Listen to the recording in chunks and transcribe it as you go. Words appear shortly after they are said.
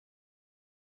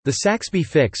The Saxbe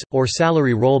fix, or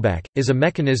salary rollback, is a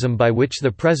mechanism by which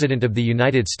the President of the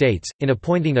United States, in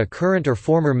appointing a current or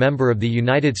former member of the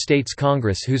United States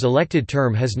Congress whose elected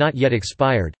term has not yet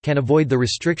expired, can avoid the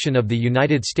restriction of the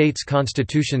United States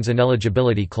Constitution's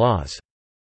ineligibility clause.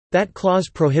 That clause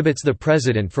prohibits the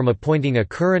President from appointing a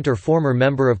current or former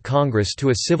member of Congress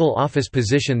to a civil office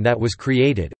position that was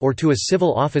created, or to a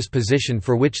civil office position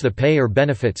for which the pay or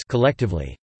benefits,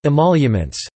 collectively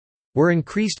emoluments, were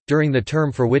increased, during the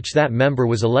term for which that member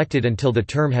was elected until the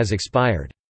term has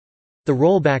expired. The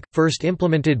rollback, first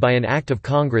implemented by an Act of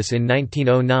Congress in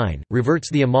 1909, reverts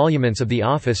the emoluments of the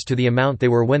office to the amount they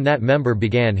were when that member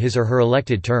began his or her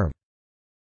elected term.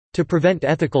 To prevent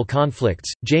ethical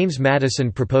conflicts, James Madison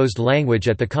proposed language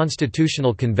at the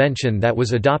Constitutional Convention that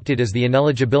was adopted as the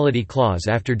ineligibility clause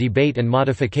after debate and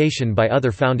modification by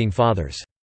other founding fathers.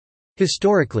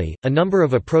 Historically, a number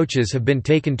of approaches have been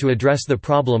taken to address the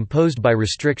problem posed by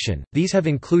restriction. These have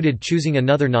included choosing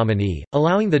another nominee,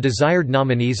 allowing the desired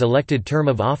nominee's elected term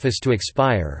of office to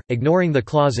expire, ignoring the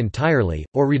clause entirely,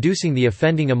 or reducing the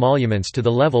offending emoluments to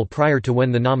the level prior to when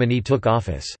the nominee took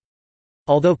office.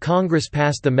 Although Congress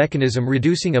passed the mechanism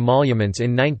reducing emoluments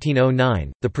in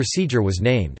 1909, the procedure was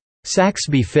named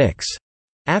Saxbe fix,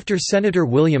 after Senator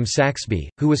William Saxbe,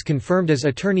 who was confirmed as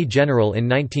Attorney General in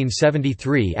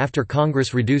 1973 after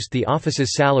Congress reduced the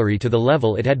office's salary to the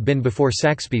level it had been before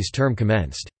Saxbe's term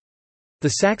commenced.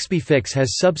 The Saxbe fix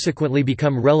has subsequently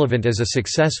become relevant as a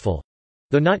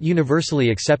successful—though not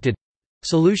universally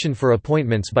accepted—solution for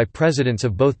appointments by presidents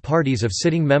of both parties of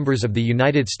sitting members of the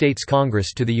United States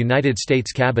Congress to the United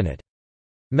States Cabinet.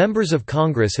 Members of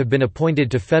Congress have been appointed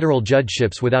to federal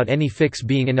judgeships without any fix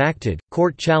being enacted.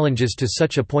 Court challenges to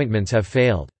such appointments have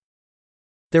failed.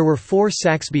 There were 4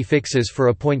 Saxbe fixes for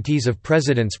appointees of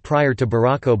presidents prior to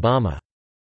Barack Obama.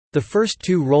 The first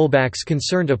 2 rollbacks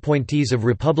concerned appointees of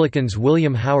Republicans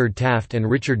William Howard Taft and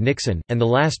Richard Nixon, and the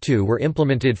last 2 were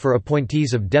implemented for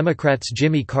appointees of Democrats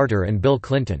Jimmy Carter and Bill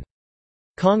Clinton.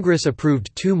 Congress approved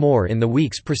 2 more in the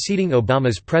weeks preceding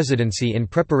Obama's presidency in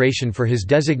preparation for his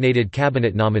designated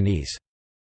cabinet nominees.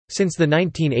 Since the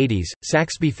 1980s,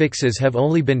 Saxbe fixes have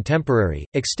only been temporary,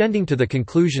 extending to the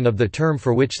conclusion of the term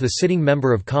for which the sitting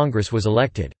member of Congress was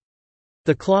elected.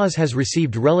 The clause has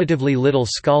received relatively little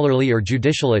scholarly or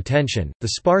judicial attention. The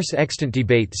sparse extant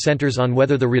debate centers on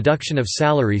whether the reduction of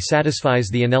salary satisfies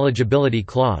the ineligibility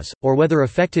clause, or whether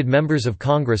affected members of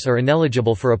Congress are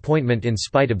ineligible for appointment in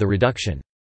spite of the reduction.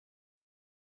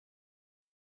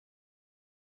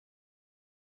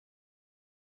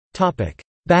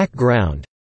 Background.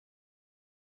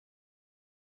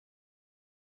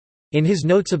 In his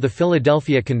notes of the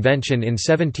Philadelphia Convention in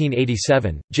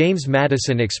 1787, James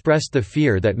Madison expressed the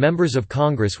fear that members of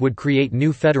Congress would create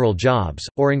new federal jobs,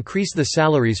 or increase the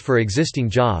salaries for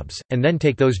existing jobs, and then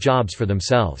take those jobs for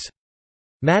themselves.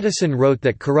 Madison wrote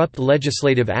that corrupt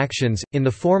legislative actions, in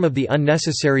the form of the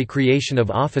unnecessary creation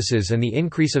of offices and the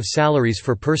increase of salaries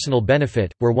for personal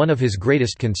benefit, were one of his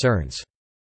greatest concerns.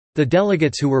 The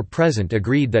delegates who were present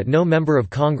agreed that no member of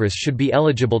Congress should be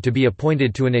eligible to be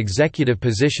appointed to an executive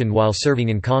position while serving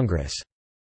in Congress.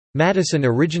 Madison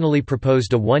originally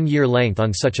proposed a 1-year length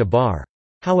on such a bar.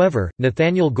 However,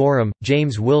 Nathaniel Gorham,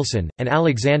 James Wilson, and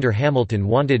Alexander Hamilton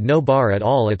wanted no bar at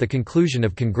all at the conclusion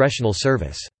of congressional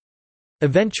service.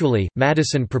 Eventually,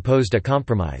 Madison proposed a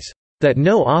compromise, that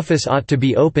no office ought to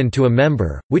be open to a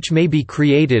member, which may be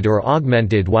created or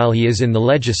augmented while he is in the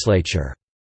legislature.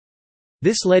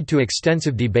 This led to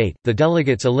extensive debate. The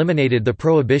delegates eliminated the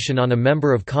prohibition on a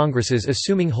member of Congress's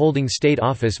assuming holding state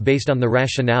office based on the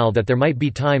rationale that there might be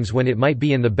times when it might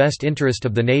be in the best interest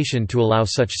of the nation to allow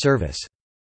such service.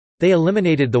 They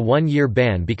eliminated the 1-year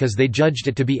ban because they judged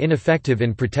it to be ineffective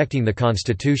in protecting the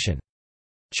Constitution.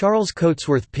 Charles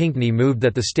Cotesworth Pinckney moved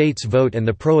that the states vote and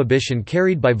the prohibition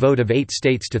carried by vote of 8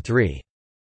 states to 3.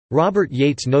 Robert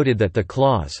Yates noted that the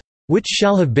clause, "which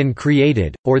shall have been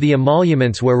created, or the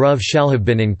emoluments whereof shall have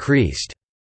been increased,"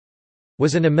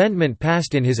 was an amendment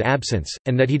passed in his absence,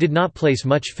 and that he did not place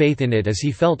much faith in it as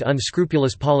he felt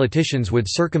unscrupulous politicians would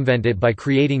circumvent it by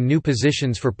creating new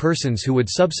positions for persons who would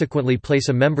subsequently place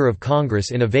a member of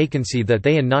Congress in a vacancy that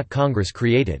they and not Congress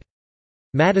created.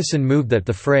 Madison moved that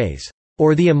the phrase,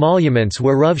 "or the emoluments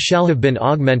whereof shall have been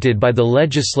augmented by the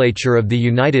legislature of the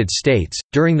United States,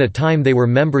 during the time they were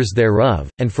members thereof,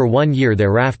 and for 1 year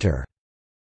thereafter."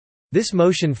 This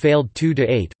motion failed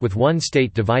 2-8, with one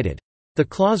state divided. The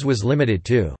clause was limited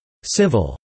to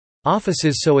civil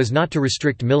offices so as not to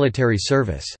restrict military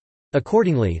service.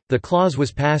 Accordingly, the clause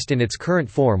was passed in its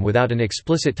current form without an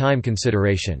explicit time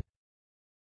consideration.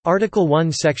 Article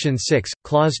 1 Section 6,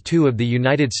 Clause 2 of the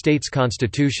United States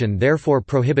Constitution therefore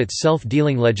prohibits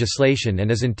self-dealing legislation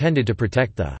and is intended to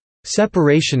protect the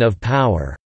 "separation of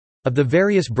power" of the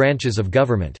various branches of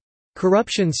government.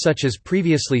 Corruption such as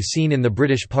previously seen in the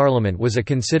British Parliament was a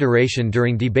consideration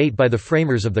during debate by the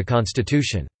framers of the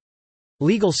Constitution.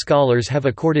 Legal scholars have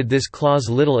accorded this clause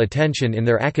little attention in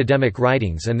their academic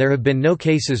writings, and there have been no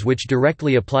cases which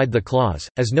directly applied the clause,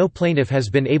 as no plaintiff has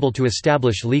been able to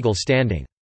establish legal standing.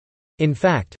 In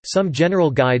fact, some general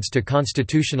guides to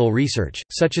constitutional research,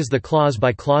 such as the Clause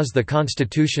by Clause The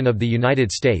Constitution of the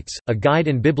United States, a guide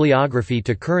and bibliography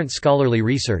to current scholarly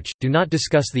research, do not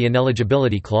discuss the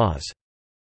ineligibility clause.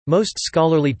 Most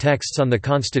scholarly texts on the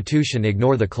Constitution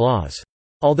ignore the clause.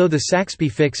 Although the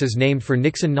Saxbe fix is named for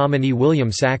Nixon nominee William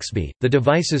Saxbe, the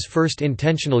device's first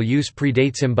intentional use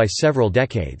predates him by several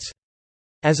decades.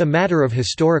 As a matter of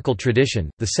historical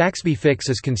tradition, the Saxbe fix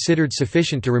is considered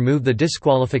sufficient to remove the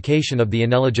disqualification of the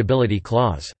ineligibility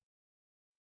clause.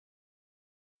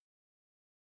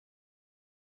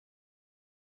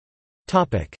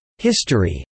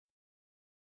 History.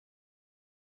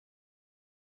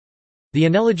 The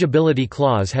ineligibility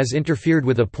clause has interfered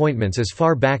with appointments as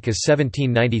far back as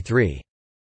 1793.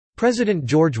 President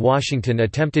George Washington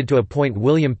attempted to appoint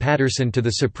William Paterson to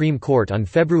the Supreme Court on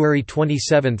February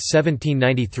 27,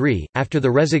 1793, after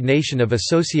the resignation of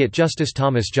Associate Justice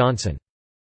Thomas Johnson.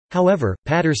 However,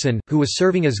 Paterson, who was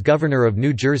serving as governor of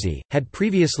New Jersey, had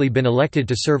previously been elected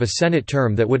to serve a Senate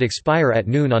term that would expire at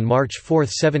noon on March 4,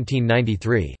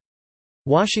 1793.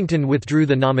 Washington withdrew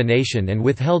the nomination and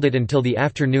withheld it until the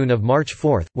afternoon of March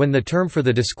 4, when the term for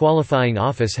the disqualifying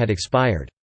office had expired.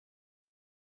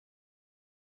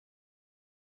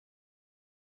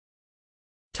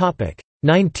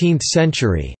 19th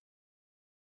century.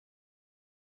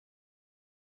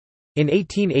 In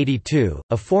 1882,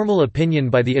 a formal opinion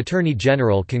by the Attorney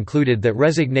General concluded that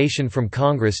resignation from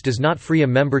Congress does not free a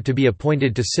member to be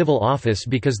appointed to civil office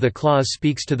because the clause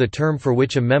speaks to the term for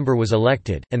which a member was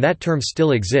elected, and that term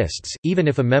still exists, even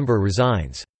if a member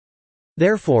resigns.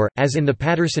 Therefore, as in the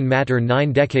Paterson matter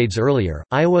 9 decades earlier,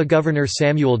 Iowa Governor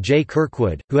Samuel J.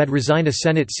 Kirkwood, who had resigned a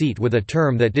Senate seat with a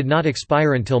term that did not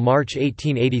expire until March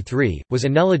 1883, was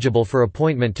ineligible for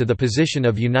appointment to the position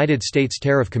of United States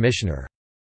Tariff Commissioner.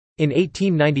 In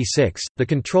 1896, the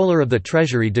Comptroller of the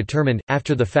Treasury determined,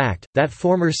 after the fact, that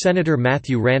former Senator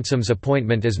Matthew Ransom's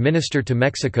appointment as Minister to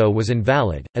Mexico was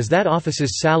invalid, as that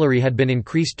office's salary had been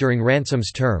increased during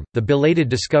Ransom's term. The belated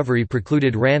discovery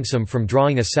precluded Ransom from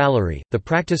drawing a salary. The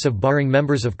practice of barring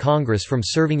members of Congress from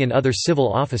serving in other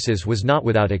civil offices was not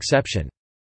without exception.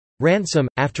 Ransom,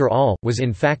 after all, was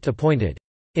in fact appointed.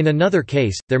 In another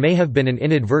case, there may have been an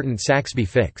inadvertent Saxbe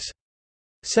fix.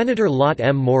 Senator Lot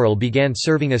M. Morrill began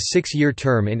serving a 6-year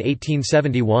term in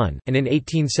 1871, and in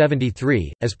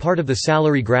 1873, as part of the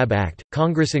Salary Grab Act,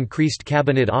 Congress increased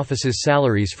cabinet officers'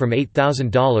 salaries from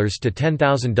 $8,000 to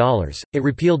 $10,000. It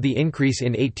repealed the increase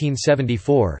in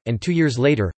 1874, and 2 years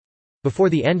later—before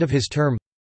the end of his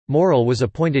term—Morrill was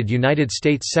appointed United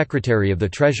States Secretary of the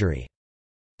Treasury.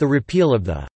 The repeal of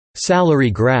the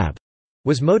salary grab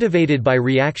was motivated by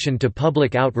reaction to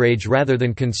public outrage rather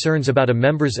than concerns about a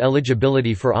member's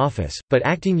eligibility for office, but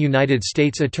acting United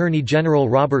States Attorney General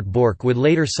Robert Bork would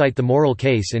later cite the Morrill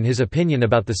case in his opinion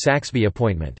about the Saxbe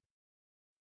appointment.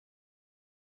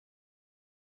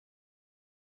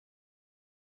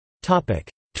 Topic: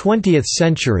 20th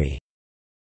century.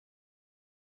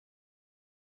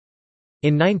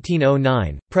 In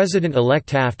 1909, President-elect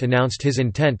Taft announced his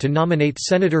intent to nominate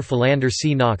Senator Philander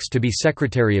C. Knox to be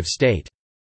Secretary of State.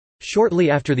 Shortly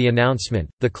after the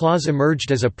announcement, the clause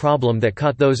emerged as a problem that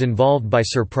caught those involved by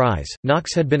surprise.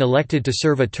 Knox had been elected to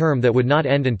serve a term that would not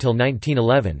end until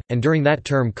 1911, and during that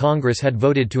term Congress had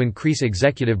voted to increase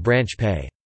executive branch pay.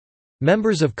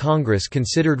 Members of Congress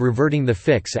considered reverting the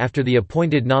fix after the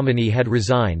appointed nominee had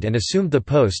resigned and assumed the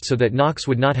post so that Knox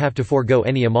would not have to forego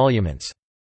any emoluments.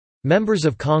 Members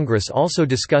of Congress also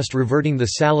discussed reverting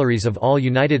the salaries of all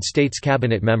United States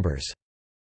cabinet members.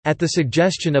 At the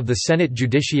suggestion of the Senate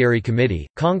Judiciary Committee,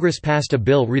 Congress passed a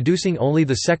bill reducing only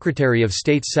the Secretary of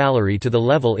State's salary to the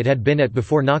level it had been at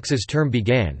before Knox's term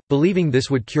began, believing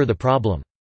this would cure the problem.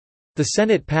 The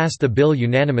Senate passed the bill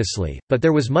unanimously, but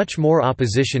there was much more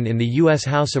opposition in the U.S.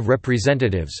 House of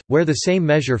Representatives, where the same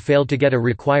measure failed to get a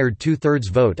required two-thirds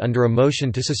vote under a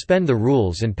motion to suspend the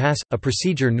rules and pass, a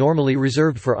procedure normally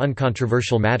reserved for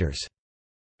uncontroversial matters.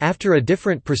 After a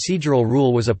different procedural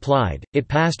rule was applied, it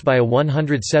passed by a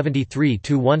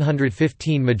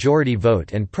 173-115 majority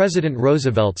vote and President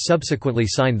Roosevelt subsequently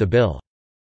signed the bill.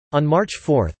 On March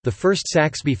 4, the first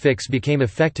Saxbe fix became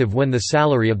effective when the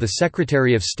salary of the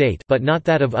Secretary of State, but not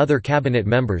that of other cabinet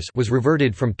members, was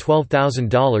reverted from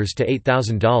 $12,000 to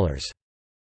 $8,000.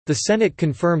 The Senate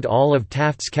confirmed all of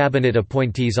Taft's cabinet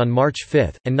appointees on March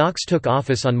 5, and Knox took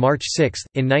office on March 6.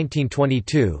 In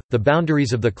 1922, the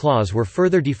boundaries of the clause were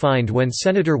further defined when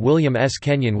Senator William S.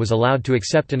 Kenyon was allowed to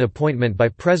accept an appointment by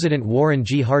President Warren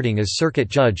G. Harding as Circuit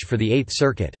Judge for the Eighth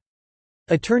Circuit.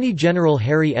 Attorney General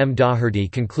Harry M. Daugherty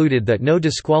concluded that no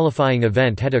disqualifying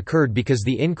event had occurred because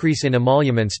the increase in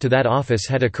emoluments to that office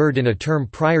had occurred in a term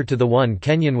prior to the one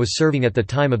Kenyon was serving at the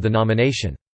time of the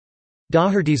nomination.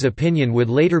 Daugherty's opinion would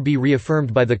later be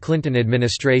reaffirmed by the Clinton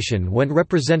administration when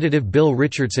Representative Bill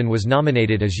Richardson was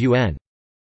nominated as UN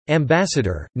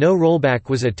ambassador. No rollback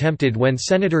was attempted when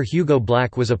Senator Hugo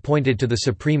Black was appointed to the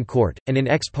Supreme Court, and in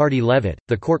Ex parte Levitt,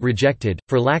 the court rejected,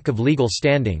 for lack of legal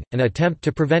standing, an attempt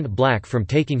to prevent Black from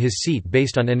taking his seat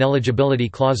based on ineligibility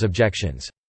clause objections.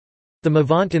 The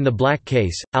movant in the Black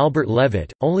case, Albert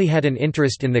Levitt, only had an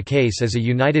interest in the case as a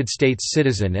United States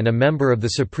citizen and a member of the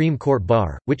Supreme Court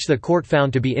bar, which the court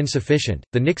found to be insufficient.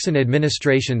 The Nixon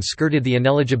administration skirted the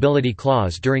ineligibility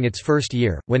clause during its first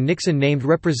year, when Nixon named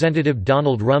Representative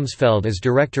Donald Rumsfeld as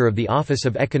director of the Office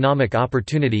of Economic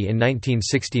Opportunity in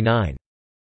 1969.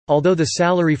 Although the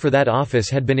salary for that office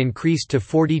had been increased to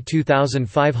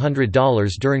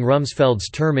 $42,500 during Rumsfeld's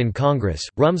term in Congress,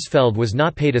 Rumsfeld was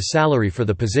not paid a salary for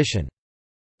the position.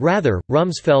 Rather,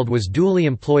 Rumsfeld was duly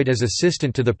employed as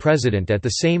assistant to the president at the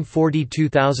same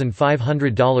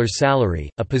 $42,500 salary,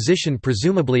 a position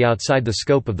presumably outside the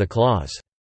scope of the clause.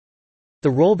 The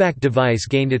rollback device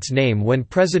gained its name when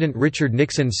President Richard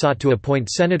Nixon sought to appoint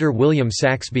Senator William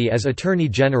Saxbe as Attorney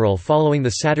General following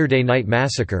the Saturday Night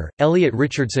Massacre. Elliot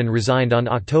Richardson resigned on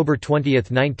October 20,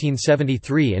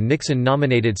 1973, and Nixon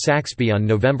nominated Saxbe on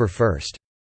November 1.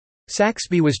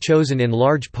 Saxbe was chosen in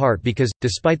large part because,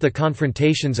 despite the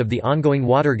confrontations of the ongoing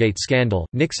Watergate scandal,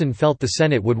 Nixon felt the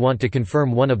Senate would want to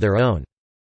confirm one of their own.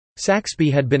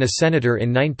 Saxbe had been a senator in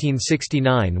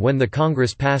 1969 when the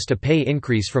Congress passed a pay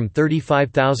increase from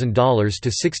 $35,000 to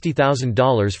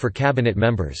 $60,000 for cabinet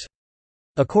members.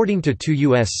 According to 2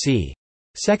 U.S.C.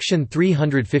 Section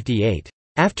 358.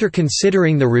 After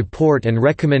considering the report and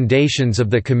recommendations of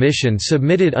the Commission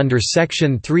submitted under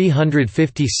Section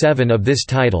 357 of this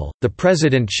title, the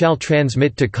President shall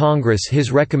transmit to Congress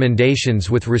his recommendations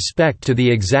with respect to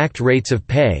the exact rates of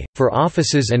pay, for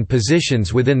offices and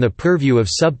positions within the purview of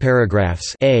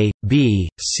subparagraphs A, B,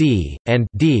 C, and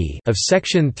D of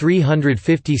Section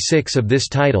 356 of this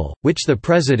title, which the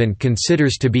President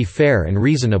considers to be fair and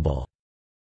reasonable."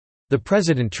 The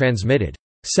President transmitted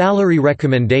salary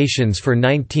recommendations for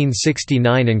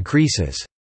 1969 increases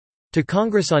to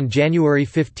Congress on January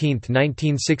 15,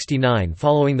 1969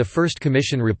 following the first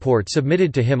Commission report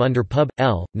submitted to him under Pub.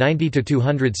 L.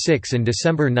 90-206 in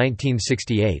December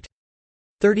 1968.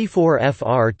 34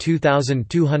 FR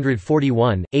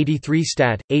 2241, 83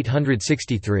 Stat.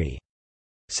 863.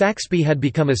 Saxbe had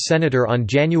become a senator on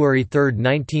January 3,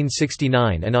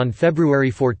 1969, and on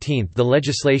February 14 the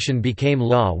legislation became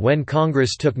law when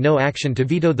Congress took no action to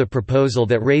veto the proposal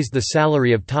that raised the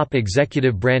salary of top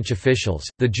executive branch officials,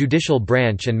 the judicial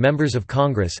branch and members of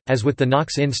Congress. As with the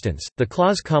Knox instance, the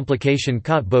clause complication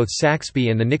caught both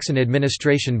Saxbe and the Nixon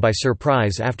administration by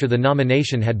surprise after the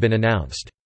nomination had been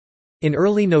announced. In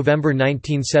early November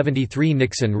 1973,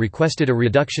 Nixon requested a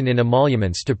reduction in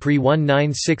emoluments to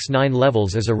pre-1969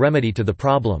 levels as a remedy to the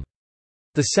problem.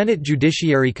 The Senate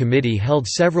Judiciary Committee held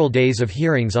several days of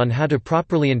hearings on how to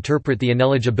properly interpret the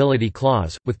ineligibility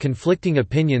clause, with conflicting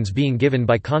opinions being given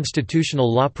by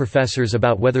constitutional law professors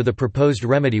about whether the proposed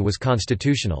remedy was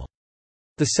constitutional.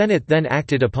 The Senate then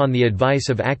acted upon the advice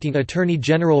of Acting Attorney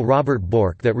General Robert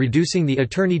Bork that reducing the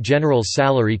Attorney General's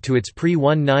salary to its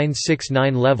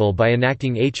pre-1969 level by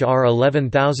enacting H.R.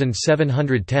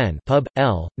 11710 Pub.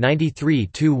 L.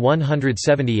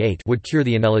 93-178 would cure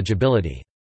the ineligibility.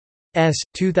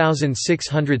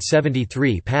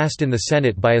 2673 passed in the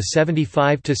Senate by a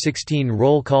 75-16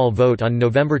 roll call vote on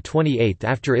November 28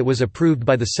 after it was approved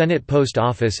by the Senate Post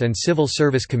Office and Civil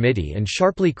Service Committee and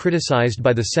sharply criticized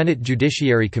by the Senate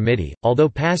Judiciary Committee, although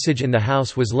passage in the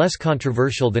House was less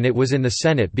controversial than it was in the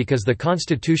Senate because the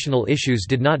constitutional issues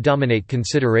did not dominate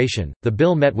consideration. The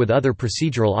bill met with other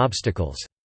procedural obstacles.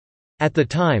 At the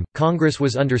time, Congress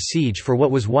was under siege for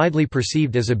what was widely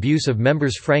perceived as abuse of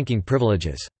members' franking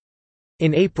privileges.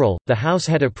 In April, the House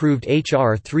had approved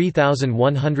H.R.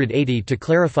 3180 to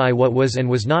clarify what was and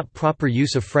was not proper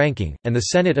use of franking, and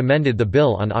the Senate amended the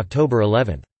bill on October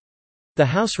 11. The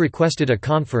House requested a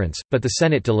conference, but the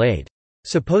Senate delayed.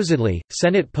 Supposedly,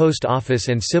 Senate Post Office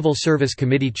and Civil Service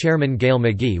Committee Chairman Gail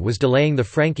McGee was delaying the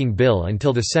franking bill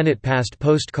until the Senate passed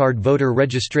Postcard Voter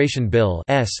Registration Bill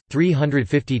S.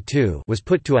 352 was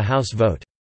put to a House vote.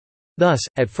 Thus,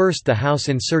 at first the House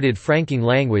inserted franking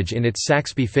language in its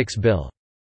Saxbe fix bill.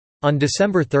 On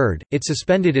December 3, it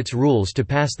suspended its rules to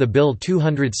pass the bill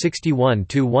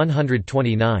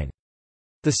 261-129.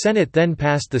 The Senate then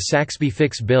passed the Saxbe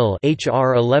Fix Bill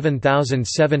H.R.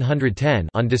 11710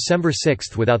 on December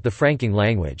 6 without the franking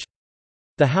language.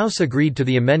 The House agreed to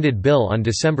the amended bill on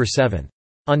December 7.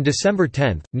 On December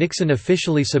 10, Nixon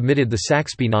officially submitted the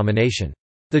Saxbe nomination.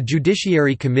 The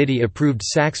Judiciary Committee approved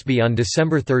Saxbe on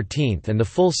December 13 and the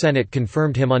full Senate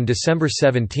confirmed him on December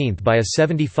 17 by a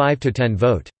 75-10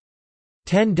 vote.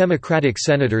 10 Democratic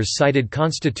senators cited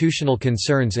constitutional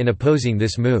concerns in opposing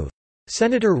this move.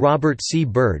 Senator Robert C.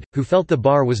 Byrd, who felt the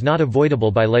bar was not avoidable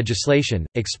by legislation,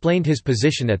 explained his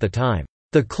position at the time.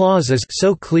 "The clause is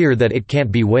so clear that it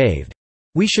can't be waived.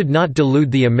 We should not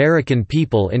delude the American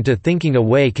people into thinking a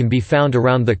way can be found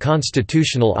around the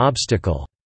constitutional obstacle."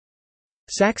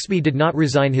 Saxbe did not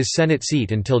resign his Senate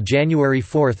seat until January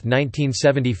 4,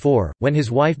 1974, when his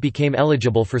wife became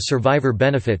eligible for survivor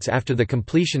benefits after the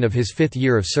completion of his 5th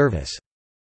year of service.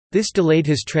 This delayed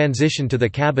his transition to the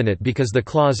cabinet because the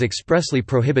clause expressly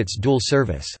prohibits dual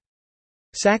service.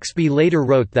 Saxbe later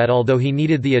wrote that although he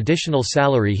needed the additional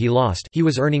salary he lost, he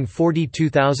was earning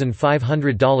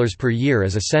 $42,500 per year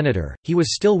as a senator, he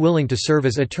was still willing to serve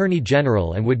as Attorney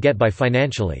General and would get by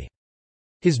financially.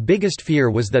 His biggest fear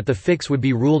was that the fix would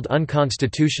be ruled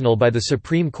unconstitutional by the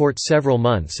Supreme Court several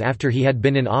months after he had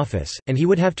been in office, and he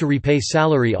would have to repay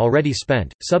salary already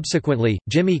spent. Subsequently,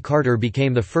 Jimmy Carter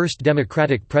became the first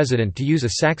Democratic president to use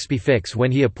a Saxbe fix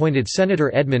when he appointed Senator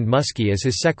Edmund Muskie as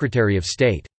his Secretary of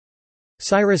State.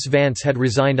 Cyrus Vance had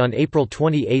resigned on April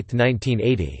 28,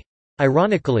 1980.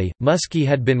 Ironically, Muskie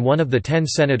had been one of the 10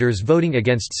 senators voting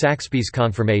against Saxbe's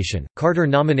confirmation. Carter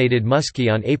nominated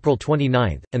Muskie on April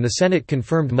 29, and the Senate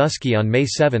confirmed Muskie on May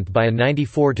 7 by a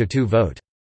 94-2 vote.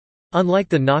 Unlike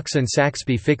the Knox and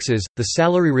Saxbe fixes, the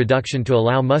salary reduction to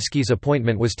allow Muskie's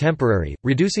appointment was temporary,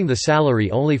 reducing the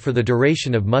salary only for the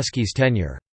duration of Muskie's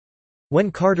tenure. When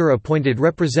Carter appointed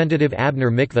Representative Abner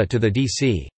Mikva to the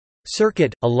D.C.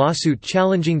 Circuit, a lawsuit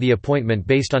challenging the appointment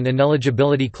based on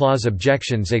ineligibility clause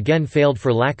objections again failed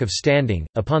for lack of standing.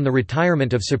 Upon the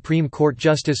retirement of Supreme Court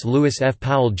Justice Lewis F.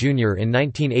 Powell, Jr. in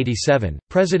 1987,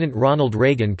 President Ronald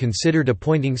Reagan considered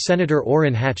appointing Senator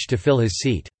Orrin Hatch to fill his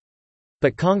seat.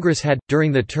 But Congress had,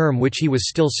 during the term which he was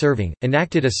still serving,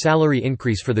 enacted a salary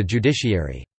increase for the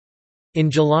judiciary. In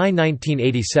July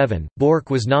 1987, Bork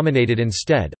was nominated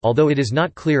instead, although it is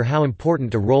not clear how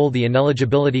important a role the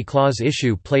ineligibility clause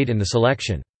issue played in the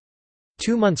selection.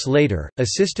 2 months later,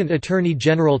 Assistant Attorney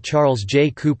General Charles J.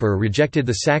 Cooper rejected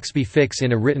the Saxbe fix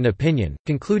in a written opinion,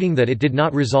 concluding that it did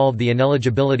not resolve the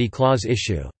ineligibility clause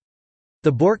issue.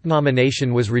 The Bork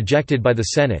nomination was rejected by the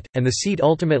Senate, and the seat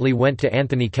ultimately went to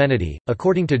Anthony Kennedy.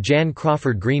 According to Jan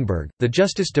Crawford Greenberg, the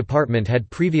Justice Department had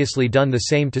previously done the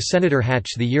same to Senator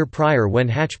Hatch the year prior when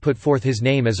Hatch put forth his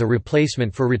name as a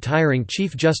replacement for retiring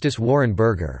Chief Justice Warren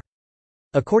Burger.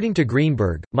 According to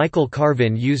Greenberg, Michael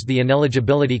Carvin used the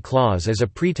ineligibility clause as a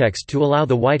pretext to allow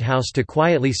the White House to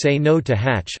quietly say no to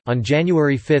Hatch. On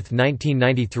January 5,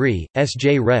 1993,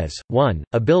 S.J. Res. 1,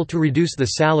 a bill to reduce the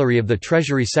salary of the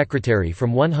Treasury Secretary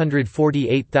from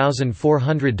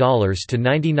 $148,400 to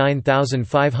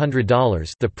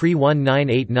 $99,500, the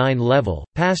pre-1989 level,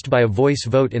 passed by a voice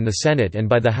vote in the Senate and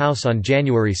by the House on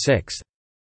January 6.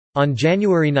 On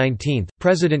January 19,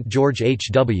 President George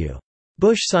H.W.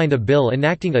 Bush signed a bill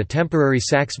enacting a temporary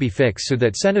Saxbe fix so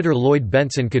that Senator Lloyd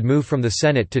Bentsen could move from the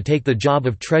Senate to take the job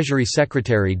of Treasury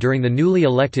Secretary during the newly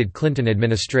elected Clinton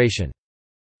administration.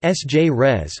 S.J.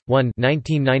 Res. 1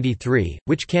 1993,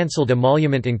 which cancelled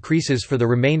emolument increases for the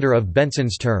remainder of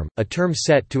Bentsen's term, a term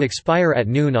set to expire at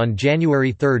noon on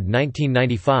January 3,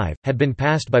 1995, had been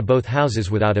passed by both houses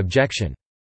without objection.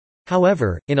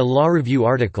 However, in a law review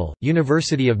article,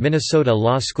 University of Minnesota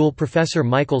Law School professor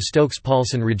Michael Stokes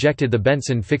Paulson rejected the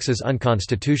Bentsen fix as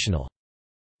unconstitutional.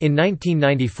 In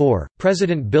 1994,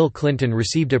 President Bill Clinton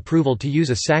received approval to use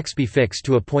a Saxbe fix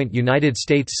to appoint United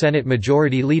States Senate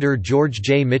Majority Leader George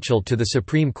J. Mitchell to the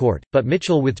Supreme Court, but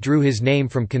Mitchell withdrew his name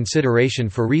from consideration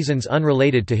for reasons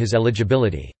unrelated to his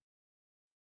eligibility.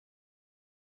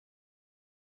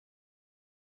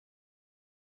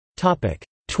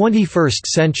 21st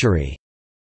century.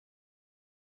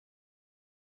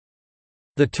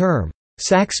 The term,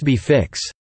 "Saxbe fix",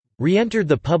 re-entered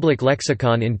the public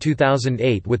lexicon in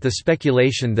 2008 with the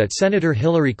speculation that Senator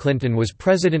Hillary Clinton was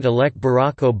President-elect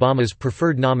Barack Obama's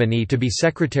preferred nominee to be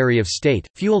Secretary of State,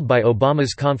 fueled by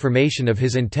Obama's confirmation of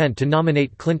his intent to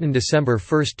nominate Clinton December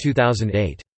 1,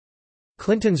 2008.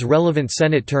 Clinton's relevant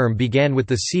Senate term began with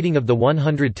the seating of the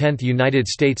 110th United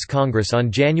States Congress on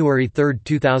January 3,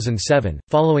 2007,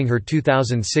 following her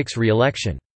 2006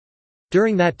 re-election.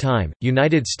 During that time,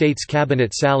 United States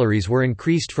cabinet salaries were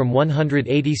increased from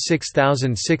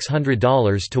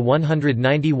 $186,600 to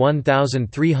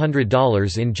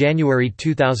 $191,300 in January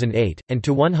 2008, and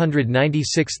to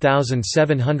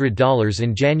 $196,700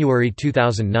 in January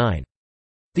 2009.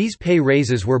 These pay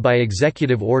raises were by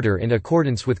executive order in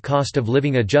accordance with cost of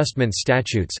living adjustment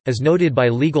statutes, as noted by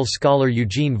legal scholar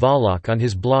Eugene Volokh on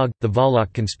his blog, The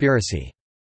Volokh Conspiracy.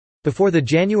 Before the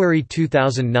January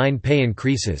 2009 pay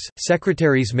increases,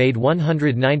 secretaries made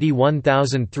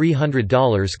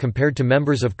 $191,300 compared to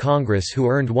members of Congress who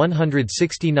earned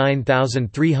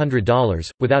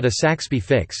 $169,300. Without a Saxbe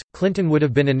fix, Clinton would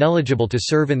have been ineligible to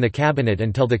serve in the cabinet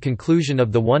until the conclusion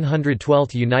of the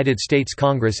 112th United States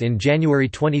Congress in January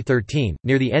 2013,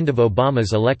 near the end of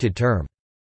Obama's elected term.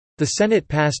 The Senate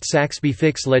passed Saxbe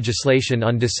fix legislation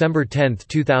on December 10,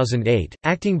 2008,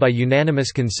 acting by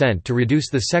unanimous consent to reduce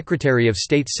the Secretary of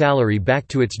State's salary back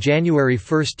to its January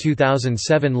 1,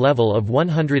 2007 level of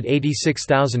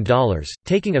 $186,000,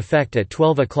 taking effect at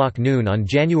 12 noon on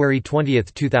January 20,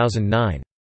 2009.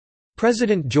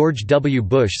 President George W.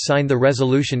 Bush signed the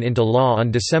resolution into law on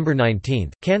December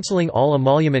 19, canceling all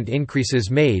emolument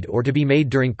increases made or to be made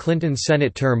during Clinton's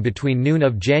Senate term between noon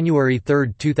of January 3,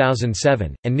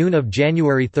 2007, and noon of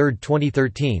January 3,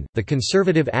 2013. The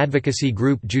conservative advocacy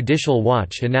group Judicial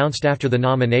Watch announced after the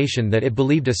nomination that it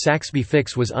believed a Saxbe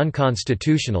fix was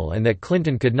unconstitutional and that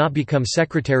Clinton could not become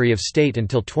Secretary of State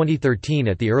until 2013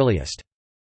 at the earliest.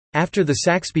 After the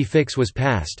Saxbe fix was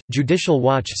passed, Judicial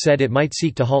Watch said it might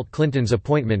seek to halt Clinton's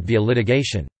appointment via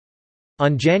litigation.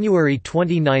 On January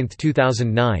 29,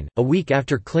 2009, a week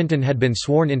after Clinton had been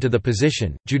sworn into the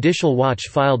position, Judicial Watch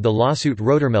filed the lawsuit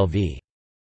Roedermel v.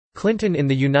 Clinton in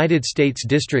the United States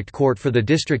District Court for the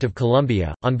District of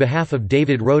Columbia, on behalf of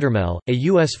David Roedermel, a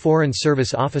U.S. Foreign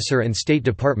Service officer and State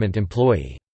Department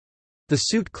employee. The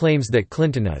suit claims that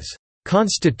Clinton is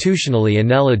constitutionally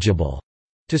ineligible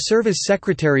to serve as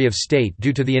Secretary of State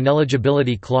due to the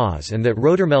ineligibility clause and that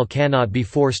Roedermel cannot be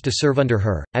forced to serve under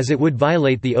her, as it would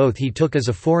violate the oath he took as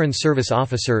a Foreign Service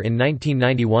officer in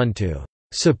 1991 to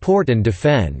 "support and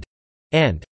defend"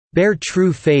 and "bear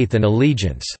true faith and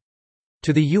allegiance"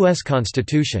 to the U.S.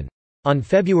 Constitution. On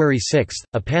February 6,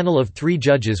 a panel of 3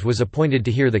 judges was appointed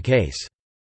to hear the case.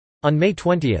 On May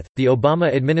 20, the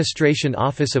Obama administration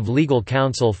Office of Legal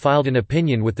Counsel filed an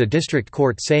opinion with the district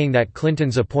court saying that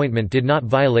Clinton's appointment did not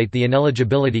violate the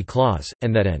ineligibility clause,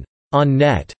 and that an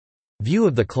on-net view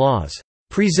of the clause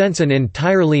presents an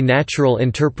entirely natural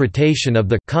interpretation of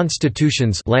the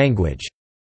Constitution's language.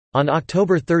 On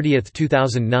October 30,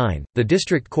 2009, the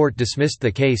district court dismissed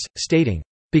the case, stating,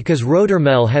 "Because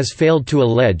Roedermel has failed to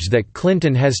allege that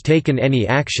Clinton has taken any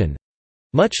action,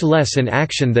 much less an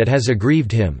action that has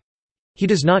aggrieved him, he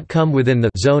does not come within the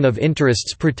zone of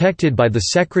interests protected by the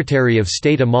Secretary of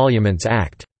State Emoluments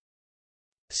Act."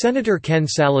 Senator Ken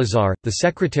Salazar, the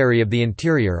Secretary of the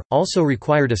Interior, also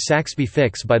required a Saxbe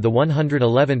fix by the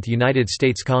 111th United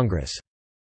States Congress.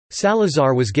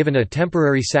 Salazar was given a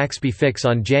temporary Saxbe fix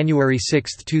on January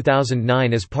 6,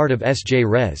 2009 as part of S.J.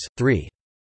 Res. 3.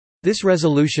 This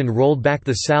resolution rolled back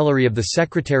the salary of the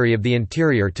Secretary of the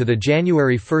Interior to the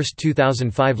January 1,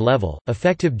 2005 level,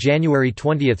 effective January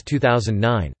 20,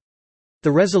 2009.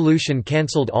 The resolution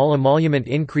cancelled all emolument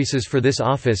increases for this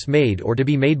office made or to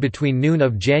be made between noon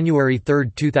of January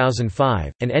 3,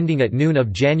 2005, and ending at noon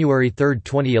of January 3,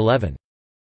 2011.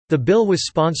 The bill was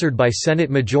sponsored by Senate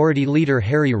Majority Leader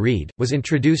Harry Reid, was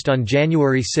introduced on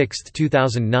January 6,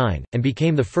 2009, and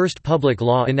became the first public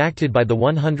law enacted by the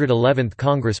 111th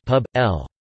Congress Pub. L.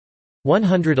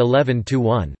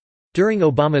 111-1. During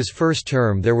Obama's first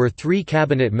term there were 3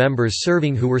 cabinet members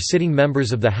serving who were sitting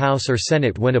members of the House or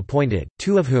Senate when appointed,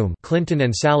 2 of whom Clinton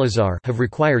and Salazar have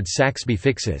required Saxbe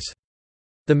fixes.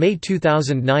 The May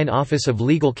 2009 Office of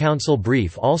Legal Counsel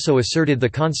brief also asserted the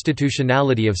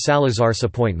constitutionality of Salazar's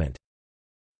appointment.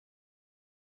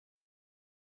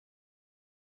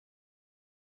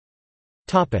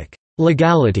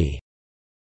 Legality.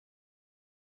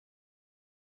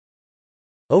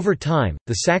 Over time,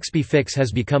 the Saxbe fix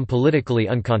has become politically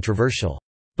uncontroversial.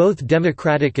 Both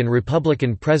Democratic and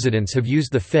Republican presidents have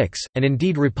used the fix, and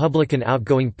indeed Republican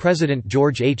outgoing President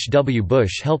George H. W.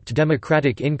 Bush helped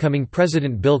Democratic incoming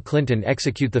President Bill Clinton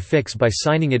execute the fix by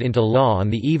signing it into law on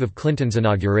the eve of Clinton's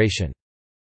inauguration.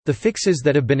 The fixes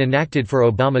that have been enacted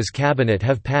for Obama's cabinet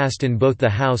have passed in both the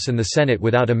House and the Senate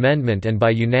without amendment and by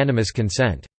unanimous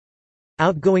consent.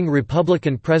 Outgoing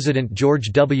Republican President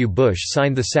George W. Bush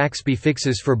signed the Saxbe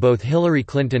fixes for both Hillary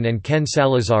Clinton and Ken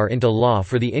Salazar into law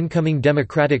for the incoming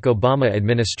Democratic Obama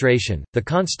administration. The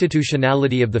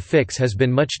constitutionality of the fix has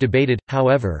been much debated,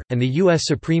 however, and the U.S.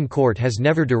 Supreme Court has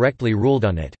never directly ruled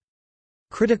on it.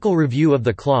 Critical review of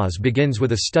the clause begins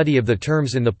with a study of the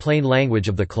terms in the plain language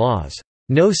of the clause.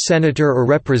 No senator or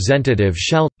representative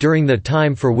shall, during the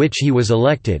time for which he was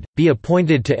elected, be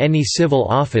appointed to any civil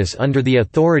office under the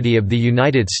authority of the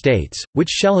United States, which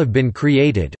shall have been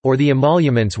created, or the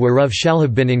emoluments whereof shall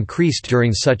have been increased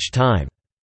during such time.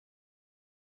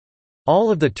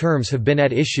 All of the terms have been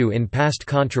at issue in past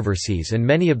controversies and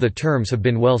many of the terms have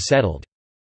been well settled.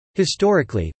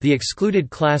 Historically, the excluded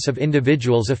class of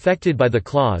individuals affected by the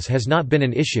clause has not been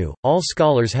an issue. All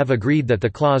scholars have agreed that the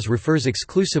clause refers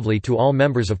exclusively to all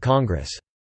members of Congress.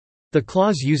 The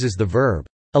clause uses the verb,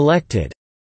 elected.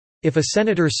 If a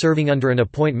senator serving under an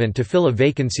appointment to fill a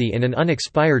vacancy in an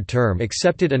unexpired term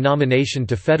accepted a nomination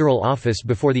to federal office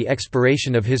before the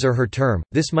expiration of his or her term,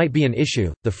 this might be an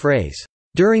issue. The phrase,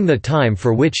 during the time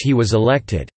for which he was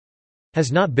elected, has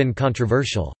not been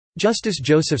controversial. Justice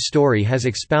Joseph Story has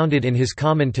expounded in his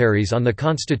commentaries on the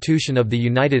Constitution of the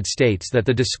United States that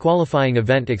the disqualifying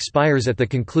event expires at the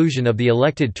conclusion of the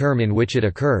elected term in which it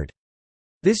occurred.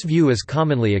 This view is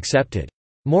commonly accepted.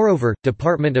 Moreover,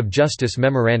 Department of Justice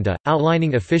memoranda,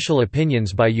 outlining official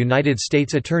opinions by United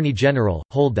States Attorney General,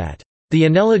 hold that the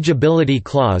ineligibility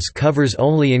clause covers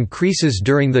only increases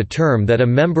during the term that a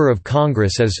member of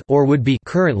Congress is or would be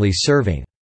currently serving.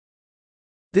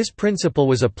 This principle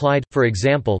was applied, for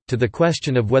example, to the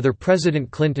question of whether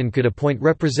President Clinton could appoint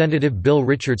Representative Bill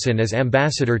Richardson as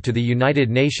ambassador to the United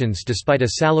Nations despite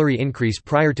a salary increase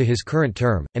prior to his current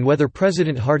term, and whether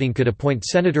President Harding could appoint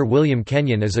Senator William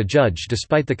Kenyon as a judge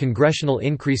despite the congressional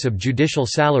increase of judicial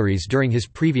salaries during his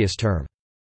previous term.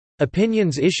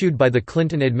 Opinions issued by the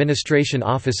Clinton administration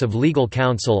Office of Legal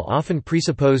Counsel often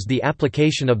presupposed the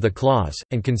application of the clause,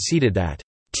 and conceded that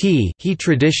he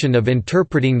tradition of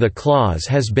interpreting the clause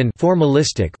has been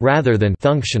formalistic rather than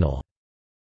functional.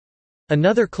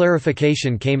 Another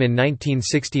clarification came in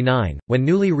 1969, when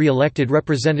newly re-elected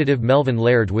Representative Melvin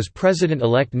Laird was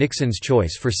President-elect Nixon's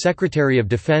choice for Secretary of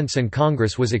Defense and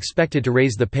Congress was expected to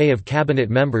raise the pay of cabinet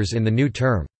members in the new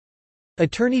term.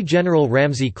 Attorney General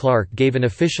Ramsey Clark gave an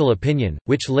official opinion,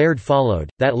 which Laird followed,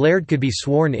 that Laird could be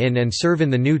sworn in and serve in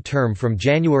the new term from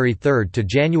January 3 to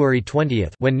January 20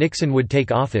 when Nixon would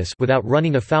take office without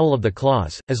running afoul of the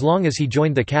clause, as long as he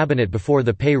joined the cabinet before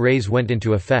the pay raise went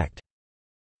into effect.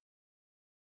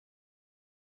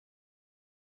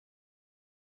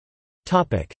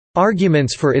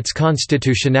 Arguments for its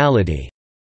constitutionality.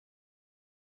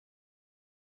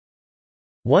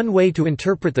 One way to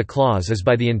interpret the clause is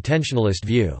by the intentionalist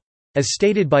view. As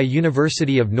stated by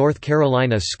University of North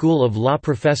Carolina School of Law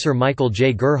professor Michael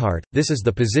J. Gerhardt, this is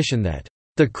the position that,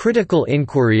 "...the critical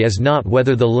inquiry is not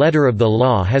whether the letter of the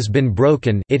law has been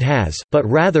broken it has, but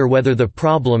rather whether the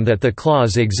problem that the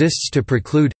clause exists to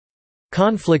preclude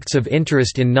conflicts of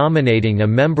interest in nominating a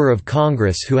member of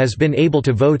Congress who has been able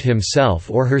to vote himself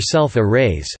or herself a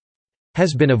raise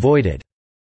has been avoided."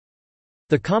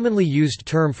 The commonly used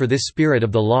term for this spirit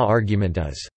of the law argument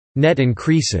is, net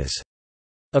increases.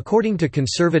 According to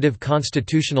conservative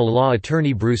constitutional law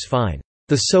attorney Bruce Fine,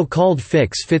 the so-called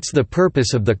fix fits the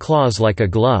purpose of the clause like a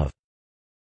glove.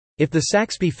 If the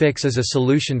Saxbe fix is a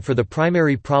solution for the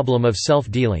primary problem of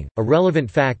self-dealing, a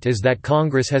relevant fact is that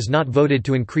Congress has not voted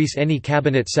to increase any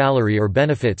cabinet salary or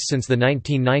benefits since the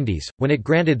 1990s, when it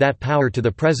granted that power to the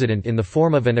President in the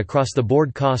form of an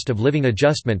across-the-board cost of living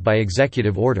adjustment by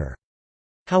executive order.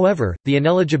 However, the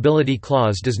ineligibility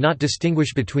clause does not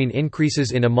distinguish between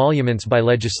increases in emoluments by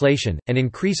legislation, and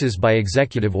increases by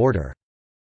executive order.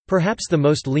 Perhaps the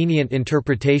most lenient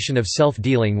interpretation of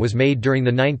self-dealing was made during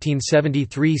the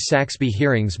 1973 Saxbe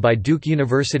hearings by Duke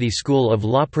University School of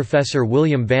Law professor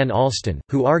William Van Alsten,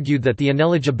 who argued that the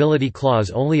ineligibility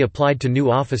clause only applied to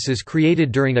new offices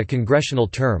created during a congressional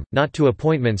term, not to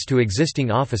appointments to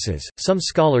existing offices. Some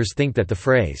scholars think that the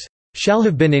phrase, "shall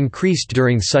have been increased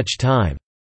during such time,"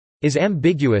 is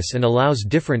ambiguous and allows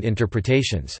different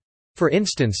interpretations. For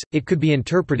instance, it could be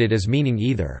interpreted as meaning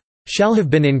either, "shall have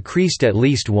been increased at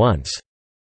least once,"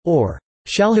 or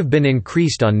 "shall have been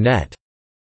increased on net."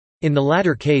 In the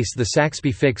latter case the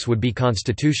Saxbe fix would be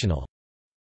constitutional.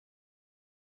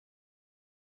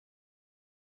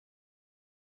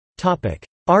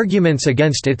 Arguments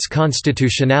against its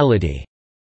constitutionality.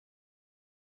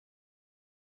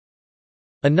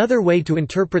 Another way to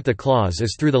interpret the clause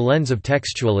is through the lens of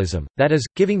textualism, that is,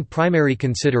 giving primary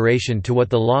consideration to what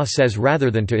the law says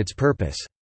rather than to its purpose.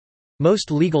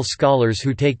 Most legal scholars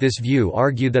who take this view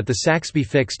argue that the Saxbe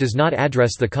fix does not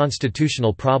address the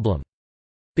constitutional problem.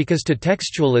 Because to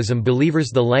textualism believers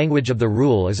the language of the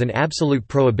rule is an absolute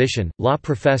prohibition, law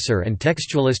professor and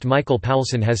textualist Michael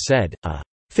Powelson has said, a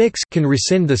fix can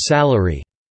rescind the salary,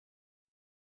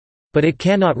 but it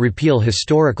cannot repeal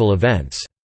historical events.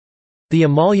 The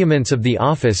emoluments of the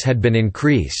office had been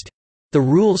increased. The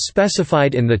rule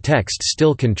specified in the text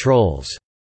still controls.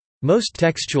 Most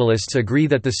textualists agree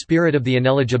that the spirit of the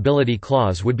ineligibility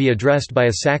clause would be addressed by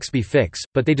a Saxbe fix,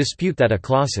 but they dispute that a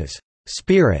clause's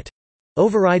spirit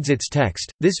overrides its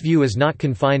text. This view is not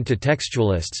confined to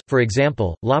textualists. For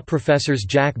example, law professors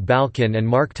Jack Balkin and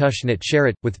Mark Tushnet share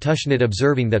it, with Tushnet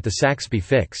observing that the Saxbe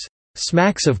fix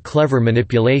smacks of clever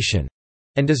manipulation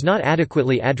and does not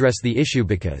adequately address the issue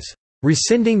because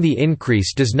rescinding the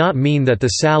increase does not mean that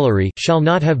the salary shall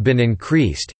not have been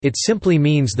increased, it simply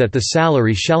means that the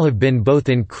salary shall have been both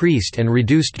increased and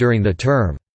reduced during the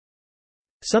term.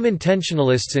 Some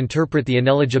intentionalists interpret the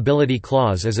ineligibility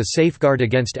clause as a safeguard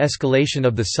against escalation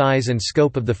of the size and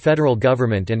scope of the federal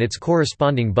government and its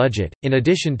corresponding budget, in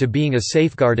addition to being a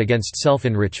safeguard against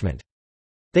self-enrichment.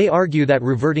 They argue that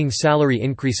reverting salary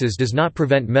increases does not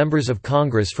prevent members of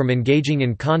Congress from engaging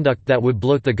in conduct that would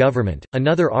bloat the government.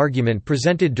 Another argument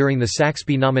presented during the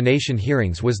Saxbe nomination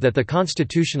hearings was that the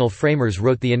constitutional framers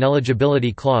wrote the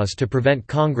ineligibility clause to prevent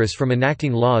Congress from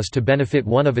enacting laws to benefit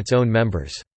one of its own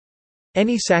members.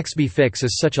 Any Saxbe fix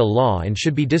is such a law and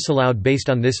should be disallowed based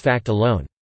on this fact alone.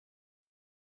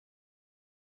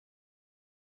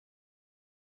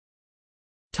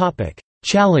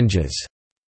 Challenges.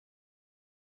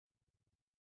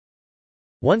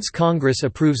 Once Congress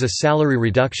approves a salary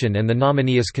reduction and the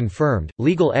nominee is confirmed,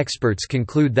 legal experts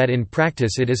conclude that in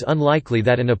practice it is unlikely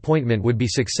that an appointment would be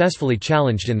successfully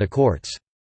challenged in the courts.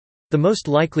 The most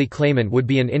likely claimant would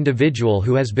be an individual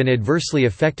who has been adversely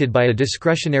affected by a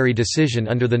discretionary decision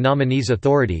under the nominee's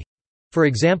authority—for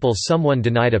example, someone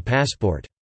denied a passport.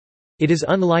 It is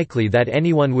unlikely that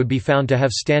anyone would be found to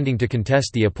have standing to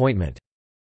contest the appointment.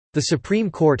 The Supreme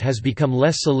Court has become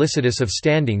less solicitous of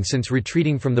standing since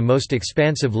retreating from the most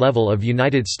expansive level of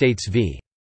United States v.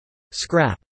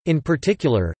 Scrap. In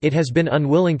particular, it has been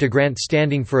unwilling to grant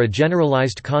standing for a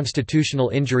generalized constitutional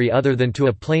injury other than to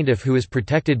a plaintiff who is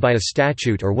protected by a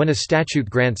statute, or when a statute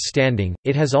grants standing,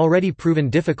 it has already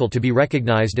proven difficult to be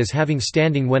recognized as having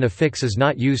standing when a fix is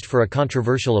not used for a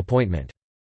controversial appointment.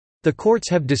 The courts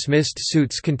have dismissed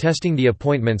suits contesting the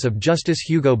appointments of Justice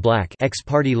Hugo Black ex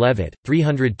parte Levitt,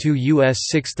 302 U.S.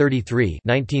 633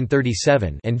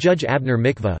 1937, and Judge Abner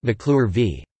Mikva McClure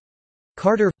v.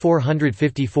 Carter,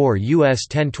 454 U.S.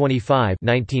 1025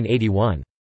 1981.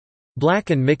 Black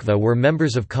and Mikva were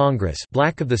members of Congress,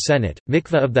 Black of the Senate,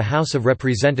 Mikva of the House of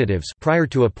Representatives, prior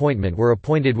to appointment were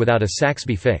appointed without a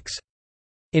Saxbe fix.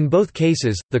 In both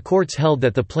cases, the courts held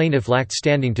that the plaintiff lacked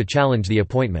standing to challenge the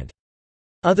appointment.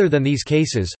 Other than these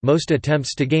cases, most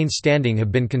attempts to gain standing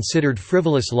have been considered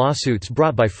frivolous lawsuits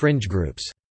brought by fringe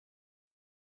groups.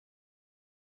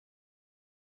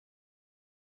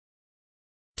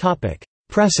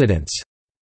 Precedents.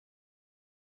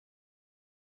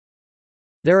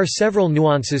 There are several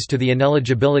nuances to the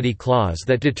ineligibility clause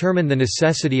that determine the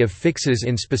necessity of fixes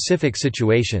in specific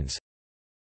situations.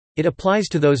 It applies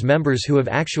to those members who have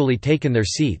actually taken their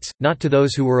seats, not to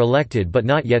those who were elected but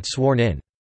not yet sworn in.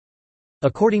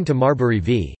 According to Marbury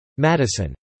v.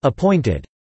 Madison, appointed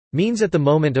means at the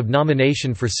moment of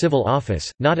nomination for civil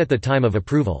office, not at the time of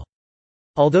approval.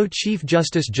 Although Chief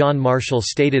Justice John Marshall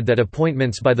stated that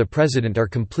appointments by the President are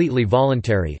completely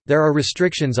voluntary, there are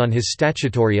restrictions on his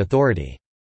statutory authority.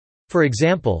 For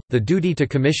example, the duty to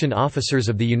commission officers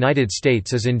of the United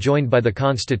States is enjoined by the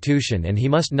Constitution and he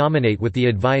must nominate with the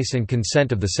advice and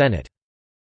consent of the Senate.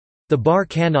 The bar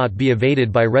cannot be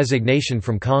evaded by resignation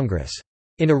from Congress.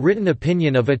 In a written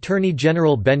opinion of Attorney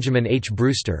General Benjamin H.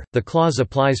 Brewster, the clause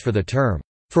applies for the term,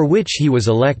 for which he was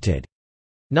elected,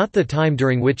 not the time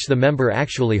during which the member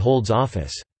actually holds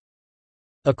office.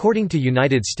 According to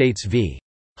United States v.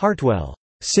 Hartwell,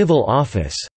 civil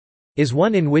office is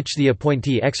one in which the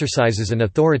appointee exercises an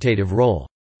authoritative role.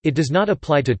 It does not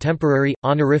apply to temporary,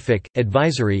 honorific,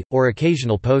 advisory, or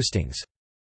occasional postings.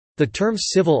 The terms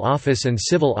civil office and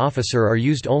civil officer are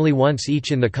used only once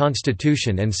each in the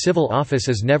Constitution and civil office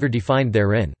is never defined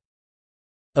therein.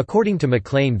 According to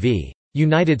McLean v.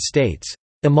 United States,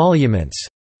 emoluments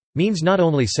means not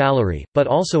only salary, but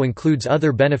also includes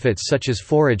other benefits such as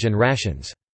forage and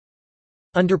rations.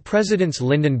 Under Presidents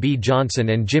Lyndon B. Johnson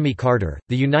and Jimmy Carter,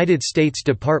 the United States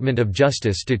Department of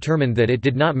Justice determined that it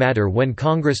did not matter when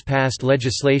Congress passed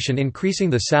legislation increasing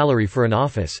the salary for an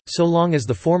office, so long as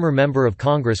the former member of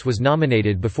Congress was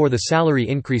nominated before the salary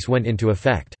increase went into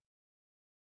effect.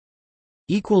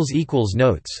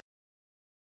 Notes